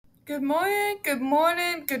Good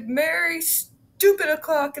morning, good merry stupid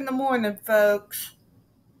o'clock in the morning, folks.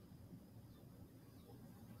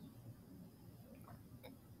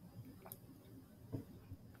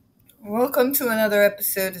 Welcome to another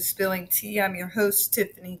episode of Spilling Tea. I'm your host,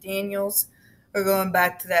 Tiffany Daniels. We're going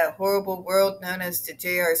back to that horrible world known as the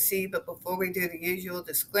JRC, but before we do the usual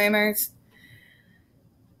disclaimers,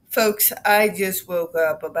 folks, I just woke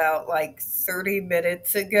up about 30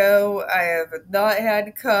 minutes ago. I have not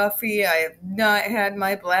had coffee. I have not had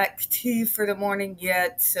my black tea for the morning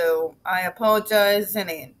yet, so I apologize in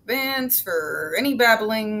advance for any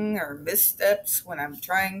babbling or missteps when I'm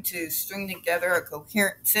trying to string together a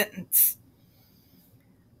coherent sentence.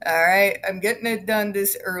 Alright, I'm getting it done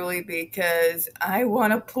this early because I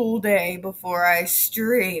want a pool day before I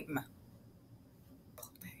stream.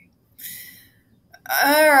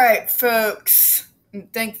 Alright, folks.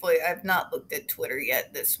 Thankfully, I've not looked at Twitter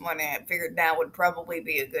yet this morning. I figured now would probably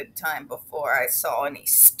be a good time before I saw any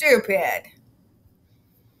stupid.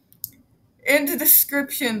 In the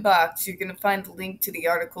description box, you're going to find the link to the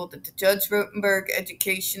article that the Judge Rotenberg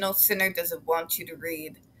Educational Center doesn't want you to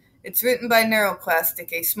read. It's written by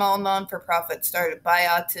NeuroClastic, a small non-for-profit started by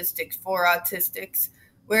autistics for autistics,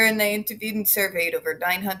 wherein they interviewed and surveyed over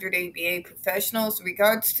 900 ABA professionals in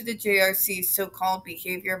regards to the JRC's so-called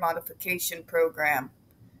behavior modification program.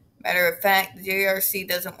 Matter of fact, the JRC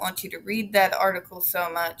doesn't want you to read that article so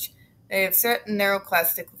much. They have threatened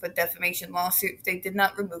NeuroClastic with a defamation lawsuit if they did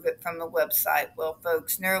not remove it from the website. Well,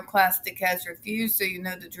 folks, NeuroClastic has refused, so you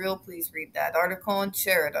know the drill. Please read that article and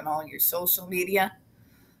share it on all your social media.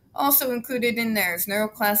 Also included in there is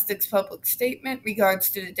NeuroClastic's public statement regards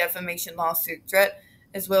to the defamation lawsuit threat,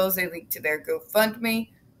 as well as a link to their GoFundMe.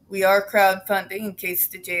 We are crowdfunding in case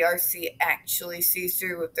the JRC actually sees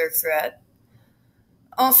through with their threat.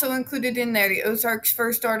 Also included in there, the Ozark's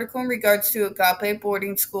first article in regards to Agape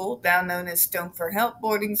Boarding School, now known as Stone for Help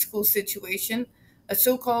boarding school situation, a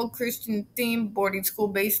so-called Christian-themed boarding school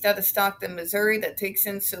based out of Stockton, Missouri that takes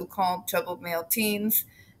in so-called troubled male teens,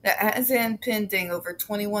 that has been pending over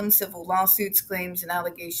 21 civil lawsuits, claims, and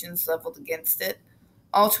allegations leveled against it,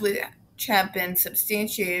 all to which have been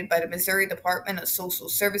substantiated by the Missouri Department of Social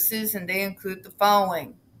Services, and they include the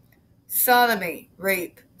following: sodomy,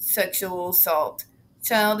 rape, sexual assault,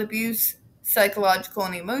 child abuse, psychological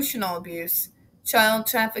and emotional abuse, child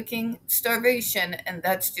trafficking, starvation, and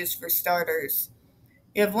that's just for starters.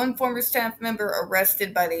 You have one former staff member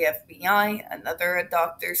arrested by the FBI, another a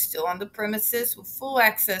doctor still on the premises with full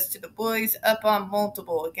access to the boys, up on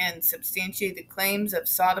multiple, again, substantiated claims of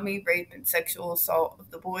sodomy, rape, and sexual assault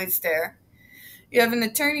of the boys there. You have an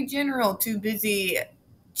attorney general too busy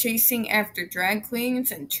chasing after drag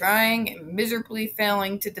queens and trying and miserably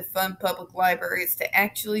failing to defund public libraries to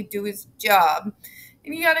actually do his job.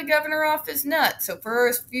 And you got a governor off his nut. So for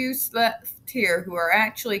us few left here who are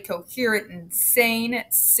actually coherent and sane,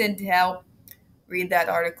 send help. Read that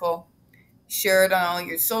article. Share it on all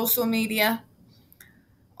your social media.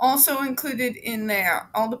 Also included in there,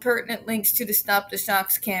 all the pertinent links to the Stop the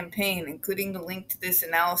Shocks campaign, including the link to this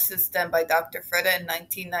analysis done by Dr. Fredda in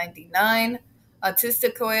 1999,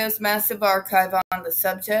 Autistica Hoya's massive archive on the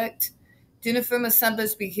subject, Jennifer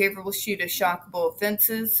Masamba's behavioral sheet of shockable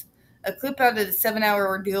offenses, a clip out of the 7-hour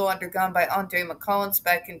ordeal undergone by Andre McCollins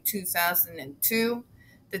back in 2002,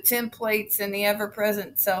 the templates, and the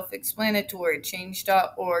ever-present self-explanatory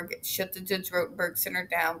Change.org Shut the Judge Rotenberg Center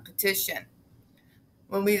Down petition.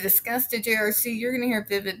 When we discuss the JRC, you're going to hear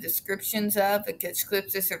vivid descriptions of and catch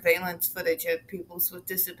clips of surveillance footage of people with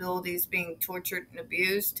disabilities being tortured and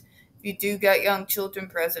abused. If you do got young children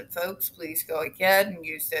present, folks, please go ahead and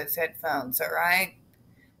use those headphones, alright?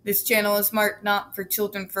 This channel is marked not for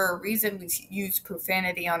children for a reason. We use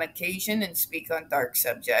profanity on occasion and speak on dark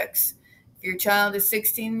subjects. If your child is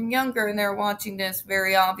 16 and younger and they're watching this,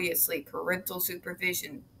 very obviously, parental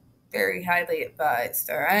supervision, very highly advised,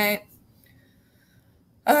 alright?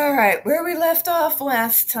 Alright, where we left off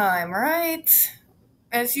last time, right?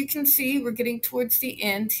 As you can see, we're getting towards the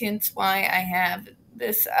end, hence why I have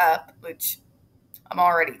this up, which I'm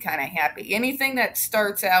already kind of happy. Anything that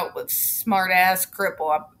starts out with smart-ass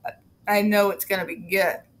cripple, I know it's going to be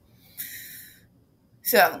good.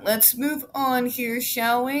 So, let's move on here,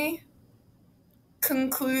 shall we?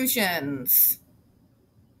 Conclusions.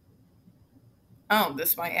 Oh,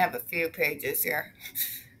 this might have a few pages here.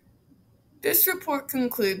 This report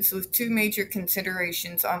concludes with two major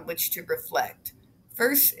considerations on which to reflect.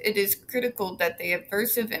 First, it is critical that the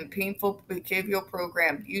aversive and painful behavioral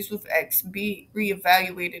program used with X be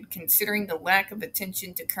reevaluated considering the lack of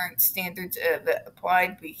attention to current standards of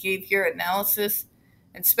applied behavior analysis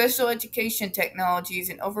and special education technologies,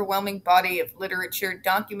 an overwhelming body of literature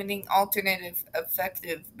documenting alternative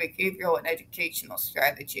effective behavioral and educational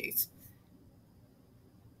strategies.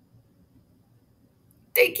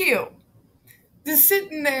 Thank you. Just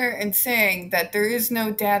sitting there and saying that there is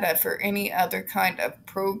no data for any other kind of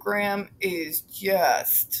program is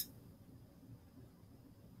just...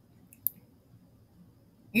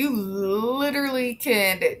 You literally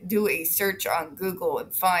can do a search on Google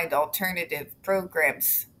and find alternative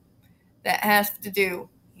programs that have to do,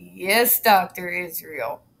 yes, Dr.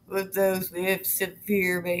 Israel, with those with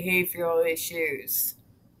severe behavioral issues.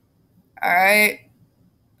 All right?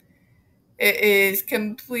 It is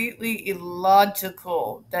completely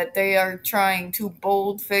illogical that they are trying to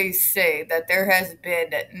bold-faced say that there has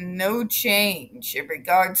been no change in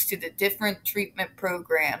regards to the different treatment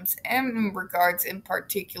programs and in regards in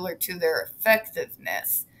particular to their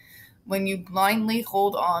effectiveness when you blindly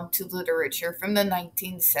hold on to literature from the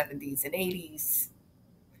 1970s and 80s.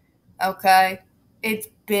 Okay? It's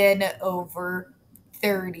been over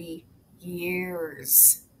 30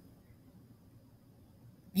 years.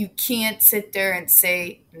 You can't sit there and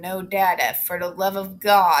say no data. For the love of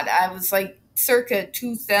God, I was like circa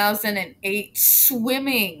 2008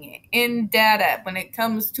 swimming in data when it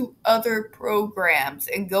comes to other programs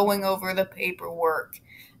and going over the paperwork.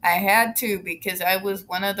 I had to because I was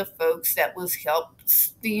one of the folks that was helped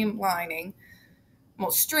streamlining,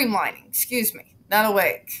 not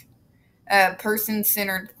awake, a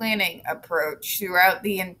person-centered planning approach throughout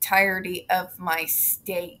the entirety of my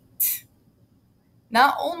state.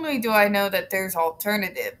 Not only do I know that there's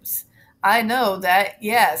alternatives, I know that,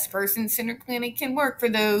 yes, person-centered planning can work for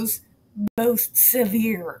those most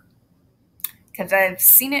severe. Because I've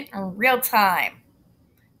seen it in real time.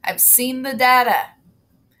 I've seen the data.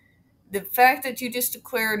 The fact that you just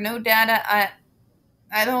declare no data, I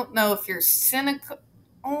don't know if you're cynical,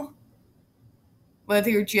 whether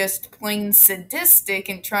you're just plain sadistic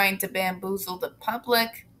and trying to bamboozle the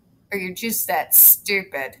public, or you're just that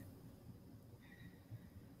stupid.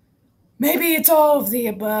 Maybe it's all of the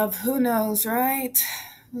above. Who knows, right?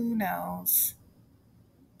 Who knows?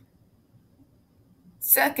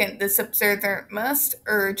 Second, this observer must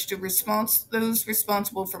urge those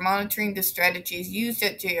responsible for monitoring the strategies used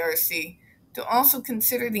at JRC to also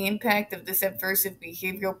consider the impact of this aversive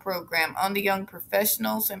behavioral program on the young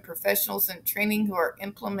professionals and professionals in training who are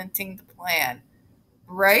implementing the plan.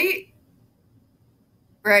 Right?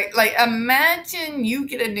 Right? Like, imagine you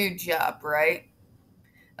get a new job, right?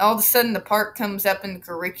 All of a sudden, the part comes up in the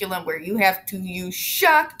curriculum where you have to use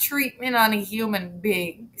shock treatment on human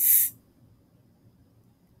beings.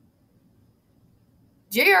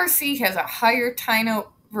 JRC has a higher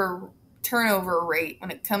turnover rate when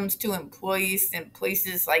it comes to employees than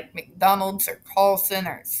places like McDonald's or call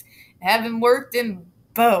centers. Having worked in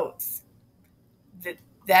both,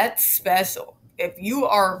 that's special. If you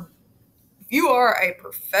are a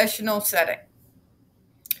professional setting,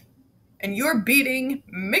 and you're beating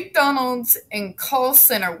McDonald's and call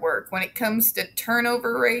center work when it comes to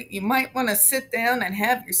turnover rate, you might want to sit down and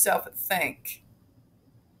have yourself a think.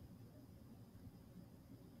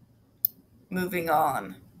 Moving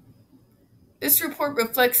on. This report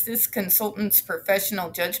reflects this consultant's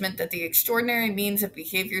professional judgment that the extraordinary means of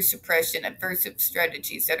behavior suppression, aversive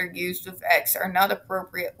strategies that are used with X are not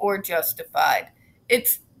appropriate or justified.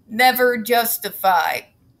 It's never justified.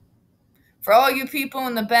 For all you people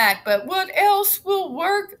in the back, but what else will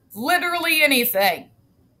work? Literally anything.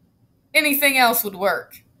 Anything else would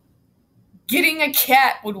work. Getting a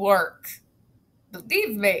cat would work.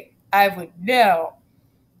 Believe me, I would know.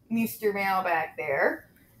 Mr. Mal back there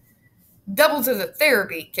doubles as a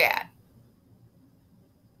therapy cat.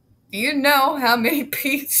 Do you know how many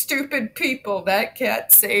stupid people that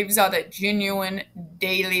cat saves on a genuine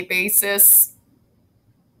daily basis?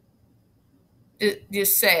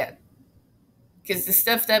 Just saying. Because the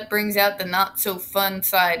stuff that brings out the not-so-fun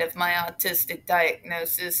side of my autistic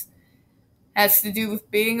diagnosis has to do with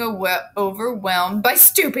being overwhelmed by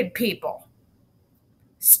stupid people.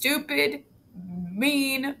 Stupid,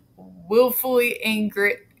 mean, willfully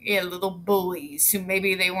angry little bullies who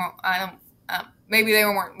maybe they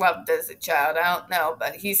weren't loved as a child. I don't know,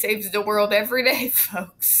 but he saves the world every day,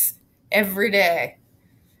 folks. Every day.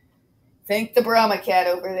 Thank the Brahma cat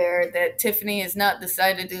over there that Tiffany has not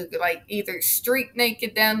decided to either streak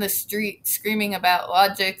naked down the street screaming about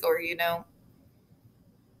logic or,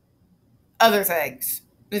 other things.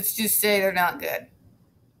 Let's just say they're not good.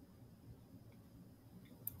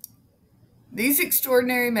 These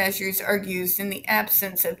extraordinary measures are used in the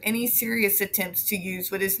absence of any serious attempts to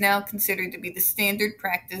use what is now considered to be the standard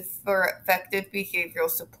practice for effective behavioral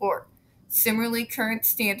support, Similarly, current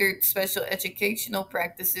standard special educational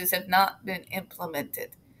practices have not been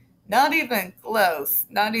implemented. Not even close,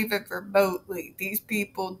 not even remotely. These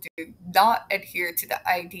people do not adhere to the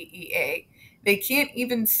IDEA. They can't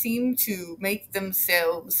even seem to make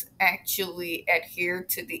themselves actually adhere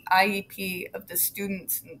to the IEP of the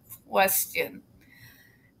students in question.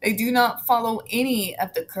 They do not follow any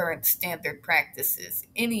of the current standard practices,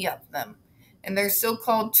 any of them. And their so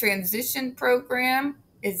called transition program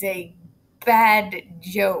is a bad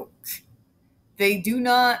joke. They do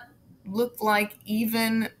not look like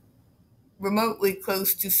even remotely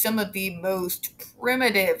close to some of the most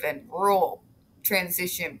primitive and rural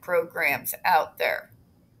transition programs out there.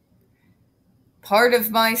 Part of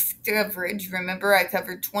my coverage, remember I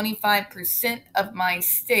covered 25% of my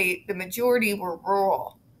state, the majority were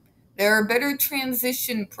rural. There are better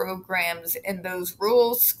transition programs in those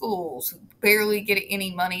rural schools who barely get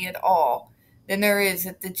any money at all than there is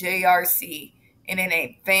at the JRC in an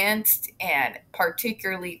advanced and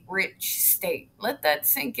particularly rich state. Let that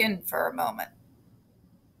sink in for a moment.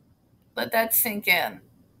 Let that sink in.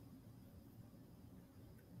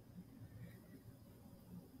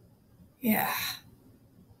 Yeah.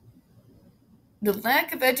 The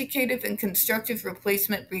lack of educative and constructive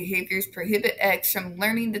replacement behaviors prohibit X from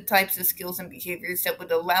learning the types of skills and behaviors that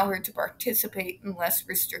would allow her to participate in less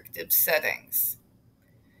restrictive settings.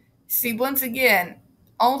 See, once again,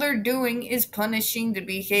 all they're doing is punishing the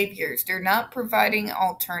behaviors. They're not providing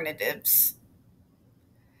alternatives.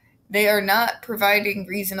 They are not providing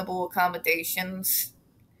reasonable accommodations.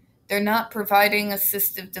 They're not providing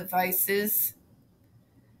assistive devices.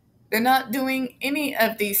 They're not doing any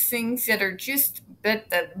of these things that are just at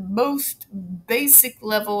the most basic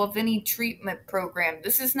level of any treatment program.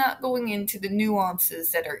 This is not going into the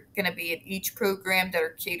nuances that are going to be in each program that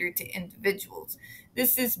are catered to individuals.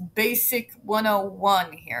 This is basic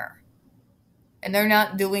 101 here. And they're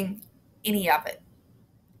not doing any of it.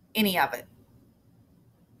 Any of it.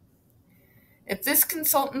 If this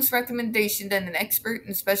consultant's recommendation that an expert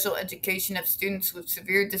in special education of students with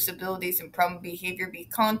severe disabilities and problem behavior be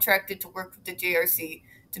contracted to work with the JRC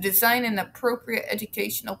to design an appropriate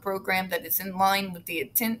educational program that is in line with the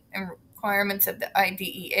intent and requirements of the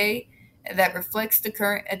IDEA and that reflects the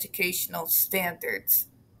current educational standards.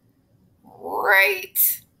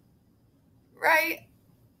 Right.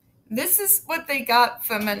 This is what they got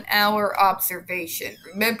from an hour observation.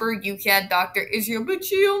 Remember, you had Dr. Israel, but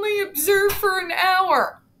she only observed for an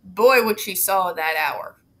hour. Boy, what she saw in that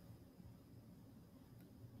hour.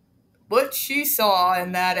 What she saw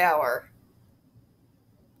in that hour.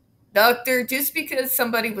 Doctor, just because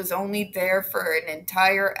somebody was only there for an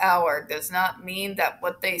entire hour does not mean that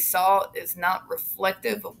what they saw is not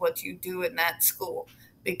reflective of what you do in that school.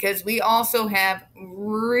 Because we also have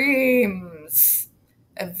reams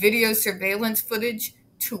of video surveillance footage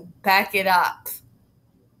to back it up.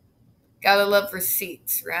 Gotta love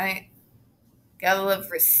receipts, right? Gotta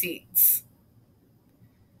love receipts.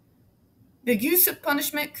 The use of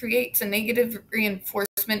punishment creates a negative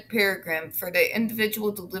reinforcement paradigm for the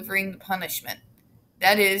individual delivering the punishment.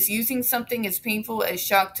 That is, using something as painful as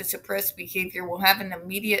shock to suppress behavior will have an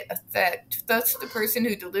immediate effect. Thus, the person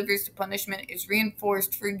who delivers the punishment is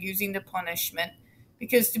reinforced for using the punishment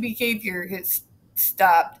because the behavior has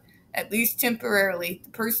stopped, at least temporarily. The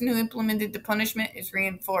person who implemented the punishment is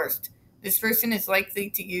reinforced. This person is likely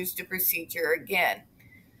to use the procedure again.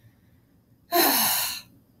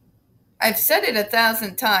 I've said it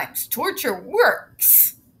 1,000 times. Torture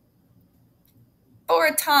works. For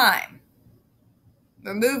a time.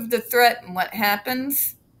 Remove the threat and what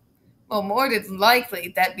happens? Well, more than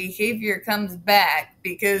likely that behavior comes back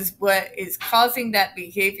because what is causing that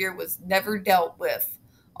behavior was never dealt with.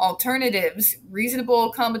 Alternatives, reasonable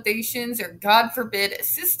accommodations, or God forbid,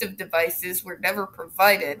 assistive devices were never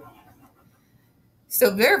provided. So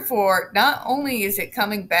therefore, not only is it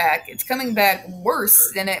coming back, it's coming back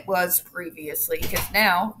worse than it was previously because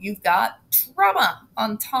now you've got trauma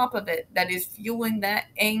on top of it that is fueling that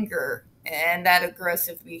anger and that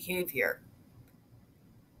aggressive behavior.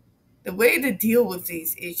 The way to deal with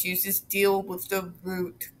these issues is deal with the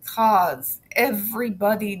root cause.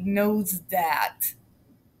 Everybody knows that.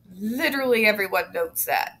 Literally everyone knows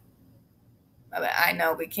that. I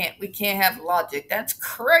know we can't have logic. That's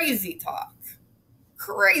crazy talk.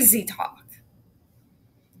 Crazy talk.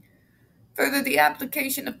 Further, the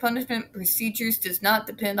application of punishment procedures does not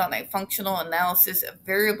depend on a functional analysis of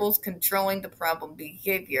variables controlling the problem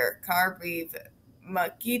behavior. Carbeeve,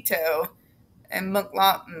 Makito, and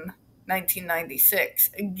McLaughlin, 1996.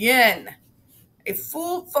 Again, a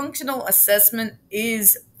full functional assessment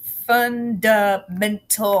is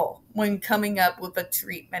fundamental when coming up with a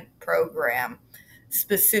treatment program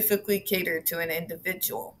specifically catered to an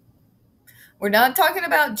individual. We're not talking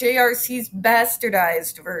about JRC's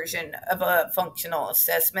bastardized version of a functional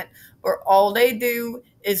assessment where all they do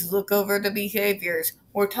is look over the behaviors.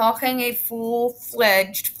 We're talking a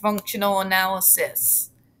full-fledged functional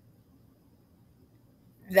analysis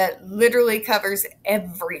that literally covers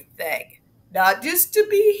everything, not just the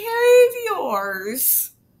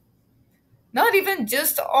behaviors, not even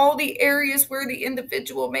just all the areas where the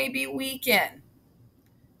individual may be weak in,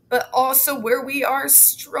 but also where we are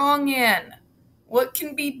strong in, what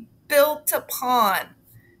can be built upon.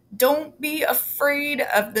 Don't be afraid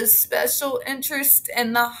of the special interest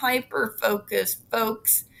and the hyper focus,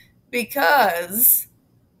 folks, because,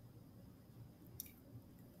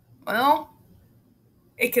 well,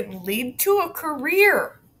 it could lead to a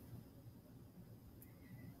career.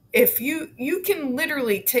 If you can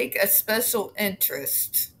literally take a special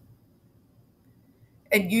interest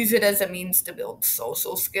and use it as a means to build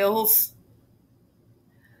social skills,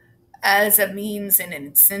 as a means and an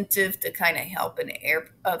incentive to kind of help in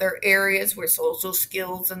other areas where social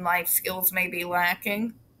skills and life skills may be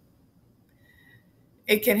lacking.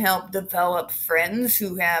 It can help develop friends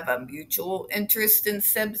who have a mutual interest in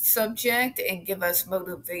said subject and give us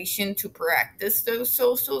motivation to practice those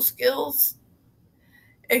social skills.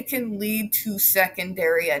 It can lead to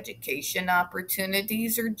secondary education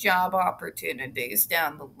opportunities or job opportunities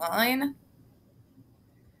down the line.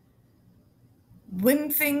 When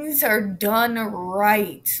things are done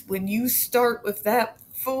right, when you start with that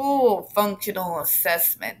full functional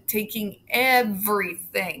assessment, taking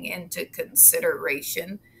everything into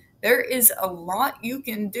consideration, there is a lot you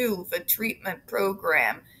can do with a treatment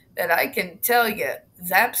program that I can tell you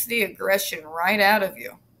zaps the aggression right out of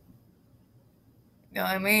you. You know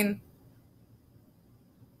what I mean?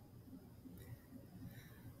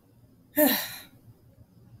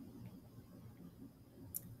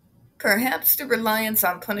 Perhaps the reliance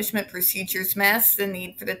on punishment procedures masks the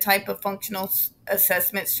need for the type of functional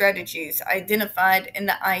assessment strategies identified in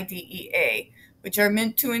the IDEA, which are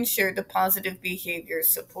meant to ensure the positive behavior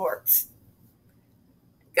supports.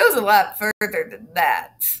 It goes a lot further than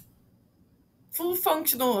that. Full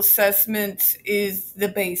functional assessment is the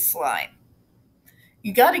baseline.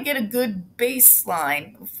 You got to get a good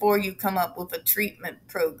baseline before you come up with a treatment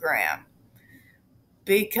program,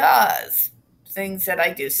 because things that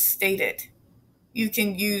I just stated, you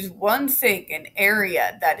can use one thing, an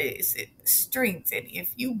area that is strength, and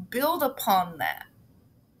if you build upon that,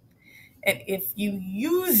 and if you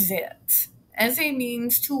use it as a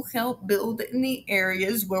means to help build in the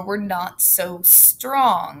areas where we're not so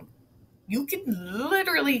strong, you can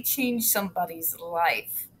literally change somebody's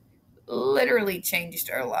life. Literally change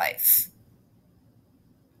their life.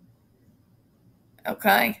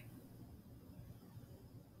 Okay?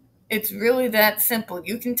 It's really that simple.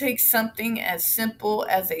 You can take something as simple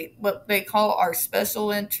as what they call our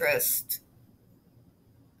special interest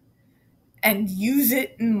and use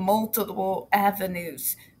it in multiple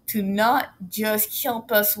avenues to not just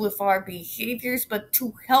help us with our behaviors, but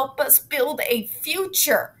to help us build a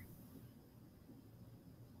future.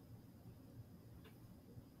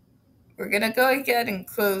 We're going to go ahead and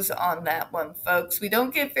close on that one, folks. We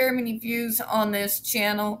don't get very many views on this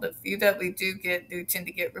channel. The few that we do tend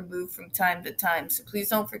to get removed from time to time. So please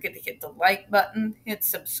don't forget to hit the like button, hit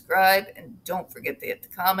subscribe, and don't forget to hit the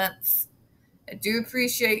comments. I do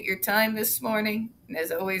appreciate your time this morning. And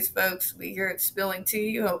as always, folks, we here at Spilling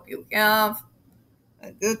Tea hope you have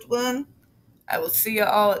a good one. I will see you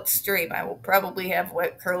all at stream. I will probably have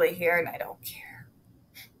wet curly hair, and I don't care.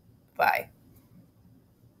 Bye.